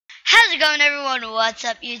How's it going, everyone? What's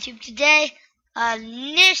up, YouTube? Today,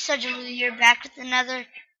 Nish Sajulu here, back with another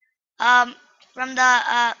um from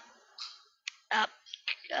the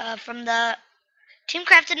uh, from the Team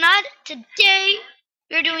Crafted mod. Today,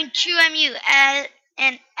 we're doing True MU,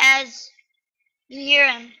 as you hear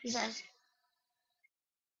him, he says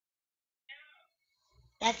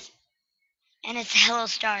that's and it's hello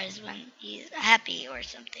stars when he's happy or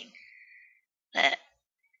something. But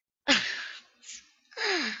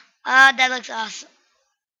that looks awesome.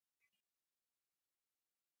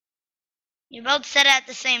 You both said it at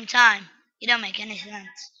the same time. You don't make any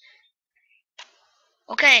sense.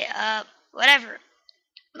 Okay, whatever.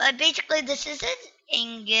 But basically, this is an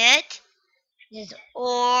ingot. This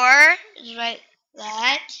ore is right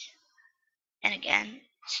that. And again,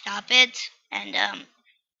 stop it. And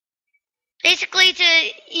basically,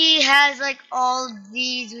 he has like all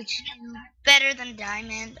these, which is better than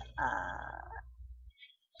diamond.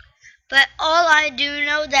 But all I do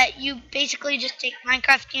know that you basically just take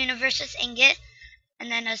Minecraft Universe's ingot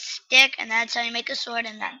and then a stick, and that's how you make a sword,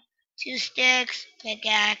 and then 2 sticks,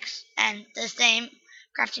 pickaxe, and the same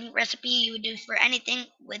crafting recipe you would do for anything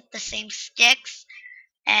with the same sticks.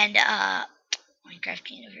 And Minecraft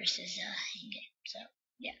Universe is ingot. So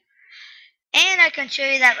yeah, and I can show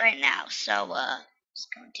you that right now. So let's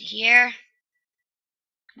go into here.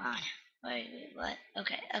 Come on, wait, what?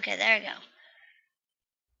 Okay, there we go.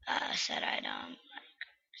 Set item.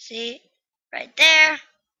 See, right there,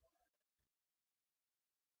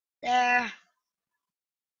 there,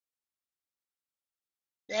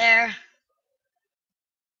 there,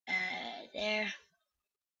 there,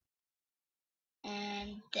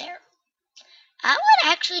 and there. I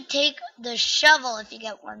would actually take the shovel if you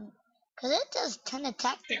get one, because it does 10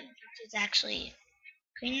 attack damage, which is actually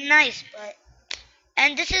pretty nice. But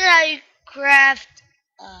and this is how you craft.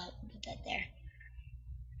 Put that there.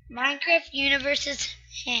 Minecraft Universe's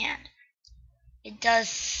hand. It does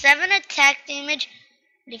 7 attack damage,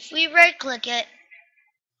 and if we right click it,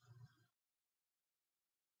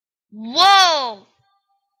 whoa!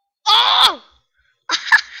 Oh!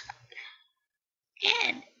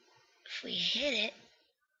 And if we hit it,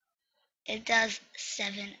 it does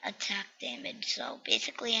 7 attack damage. So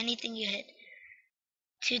basically, anything you hit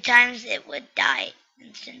 2 times, it would die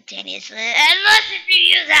instantaneously, unless if you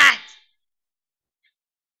use that.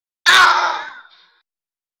 Oh!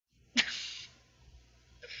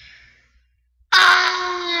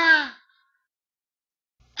 Ah!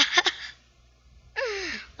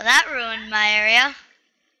 Well, that ruined my area.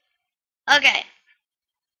 Okay,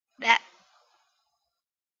 that.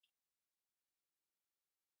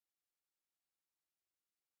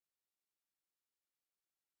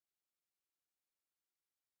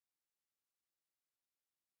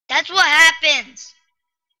 That's what happens.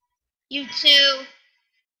 You two.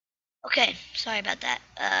 Okay, sorry about that.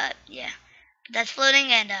 Yeah, that's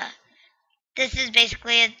floating, and this is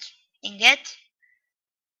basically its ingot.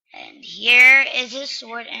 And here is his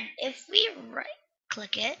sword, and if we right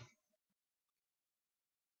click it,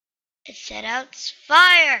 it set out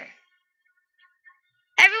fire.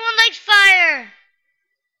 Everyone likes fire,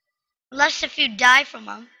 unless if you die from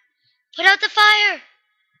them. Put out the fire.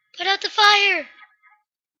 Put out the fire.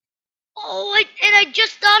 Oh, I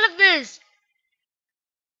just thought of this.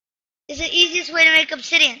 It's the easiest way to make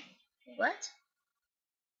obsidian. What?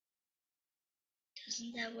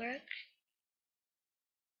 Doesn't that work?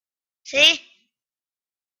 See?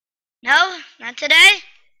 No, not today.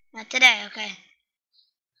 Not today. Okay.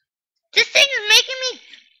 This thing is making me.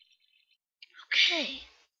 Okay.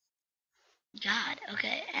 God.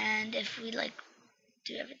 Okay. And if we like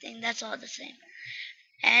do everything, that's all the same.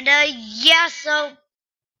 And yeah. So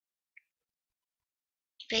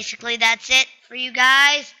basically, that's it for you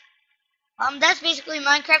guys. That's basically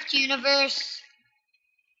Minecraft Universe.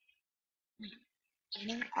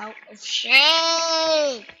 Getting out of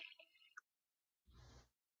shape.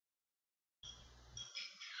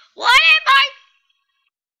 Why am I?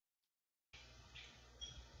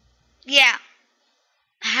 Yeah.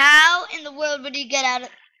 How in the world would you get out of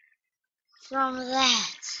from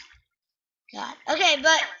that? God. Okay,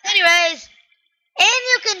 but anyways, and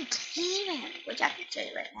you can tame it, which I can show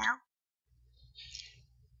you right now.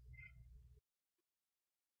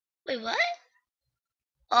 Wait, what?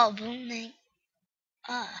 Oh, booming.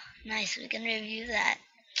 Oh, nice. We can review that.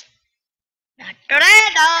 Not today,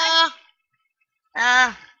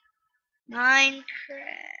 Minecraft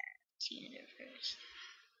Universe.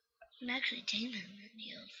 You can actually tame him and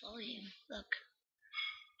he'll follow you. Look.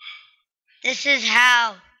 This is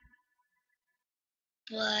how.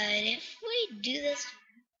 But if we do this,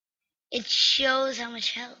 it shows how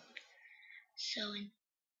much health. So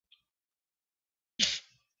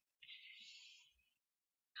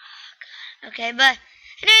Okay, but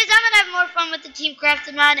anyways, I'm gonna have more fun with the Team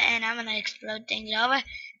Crafted mod, and I'm gonna explode things over.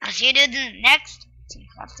 I'll see you dudes in the next Team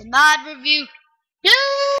Crafted mod review.